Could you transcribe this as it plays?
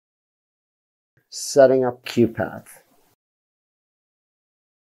setting up QPath.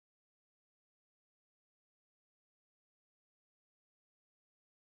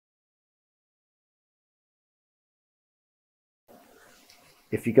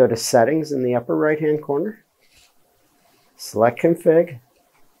 If you go to Settings in the upper right-hand corner, select Config,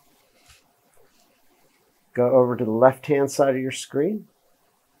 go over to the left-hand side of your screen,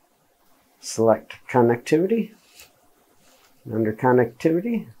 select Connectivity. Under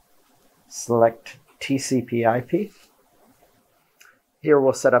Connectivity, select TCP/IP. Here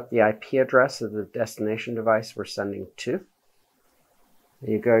we'll set up the IP address of the destination device we're sending to.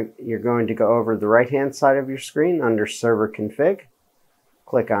 You're going to go over the right-hand side of your screen under Server Config.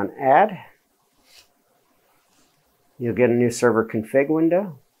 Click on Add. You'll get a new Server Config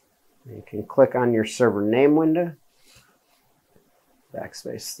window. You can click on your server name window.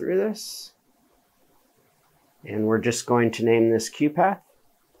 Backspace through this. And we're just going to name this QPath.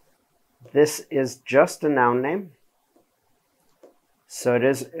 This is just a noun name. So it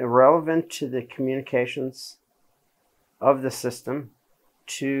is irrelevant to the communications of the system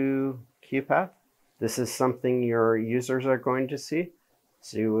to QPath. This is something your users are going to see.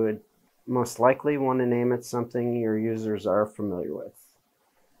 So you would most likely want to name it something your users are familiar with.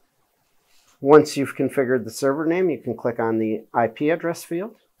 Once you've configured the server name, you can click on the IP address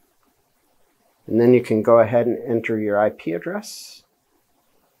field. And then you can go ahead and enter your IP address.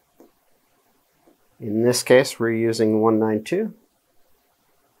 In this case, we're using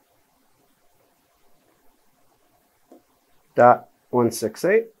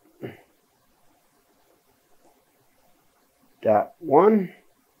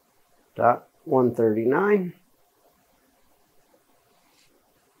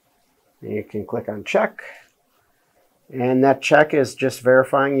And you can click on check. And that check is just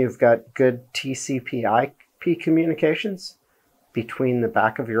verifying you've got good TCP/IP communications between the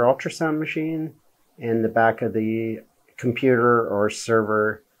back of your ultrasound machine and the back of the computer or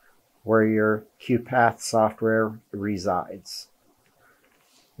server where your QPath software resides.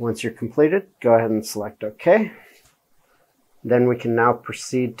 Once you're completed, go ahead and select OK. Then we can now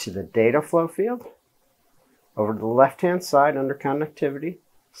proceed to the data flow field. Over to the left-hand side under Connectivity,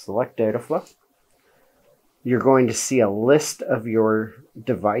 select Data Flow. You're going to see a list of your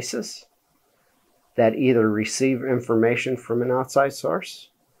devices that either receive information from an outside source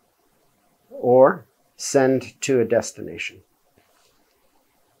or send to a destination.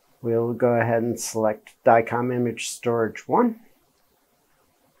 We'll go ahead and select DICOM Image Storage 1.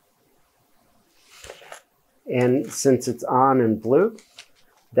 And since it's on in blue,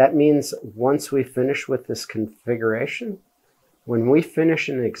 that means once we finish with this configuration, when we finish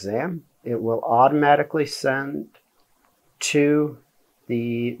an exam, it will automatically send to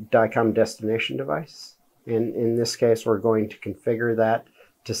the DICOM destination device. And in this case, we're going to configure that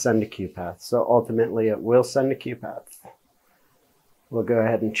to send to QPath. So ultimately, it will send to QPath. We'll go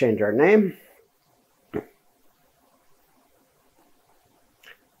ahead and change our name.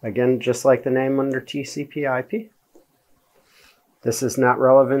 Again, just like the name under TCP/IP. This is not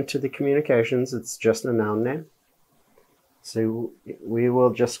relevant to the communications. It's just a noun name. So we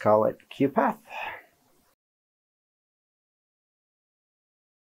will just call it QPath.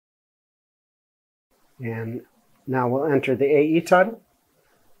 And now we'll enter the AE title.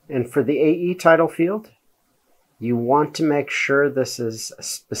 And for the AE title field, you want to make sure this is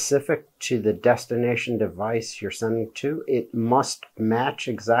specific to the destination device you're sending to. It must match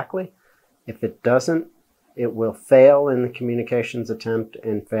exactly. If it doesn't, it will fail in the communications attempt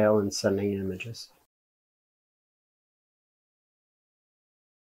and fail in sending images.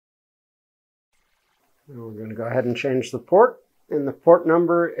 And we're going to go ahead and change the port. And the port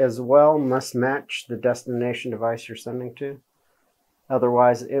number as well must match the destination device you're sending to.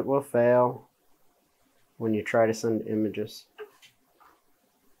 Otherwise, it will fail when you try to send images.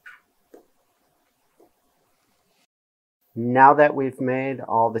 Now that we've made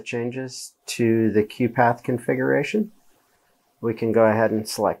all the changes to the QPath configuration, we can go ahead and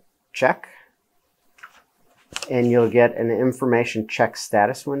select Check. And you'll get an information check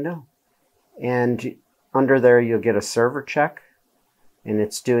status window. And under there, you'll get a server check. And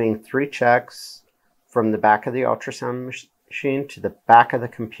it's doing 3 checks from the back of the ultrasound machine to the back of the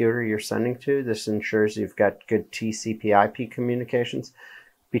computer you're sending to. This ensures you've got good TCP/IP communications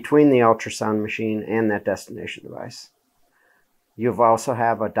between the ultrasound machine and that destination device. You've also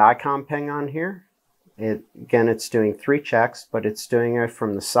have a DICOM ping on here. Again, it's doing 3 checks, but it's doing it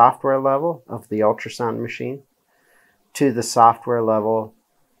from the software level of the ultrasound machine to the software level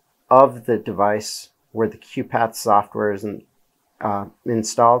of the device where the QPath software is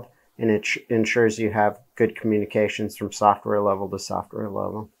installed, and it ensures you have good communications from software level to software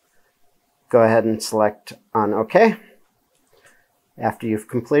level. go ahead and select on OK. After you've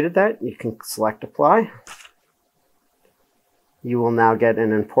completed that, you can select Apply. You will now get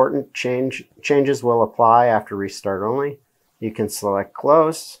an important change. Changes will apply after restart only. You can select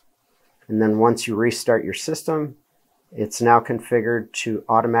Close, and then once you restart your system, it's now configured to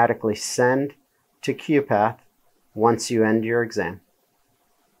automatically send to QPath once you end your exam.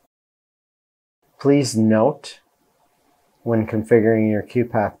 Please note, when configuring your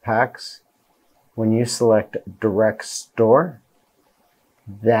QPath PACS, when you select Direct Store,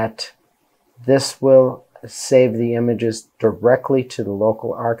 that this will save the images directly to the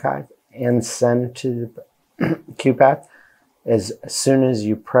local archive and send to the QPath as soon as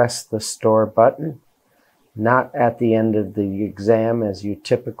you press the Store button, not at the end of the exam as you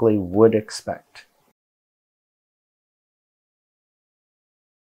typically would expect.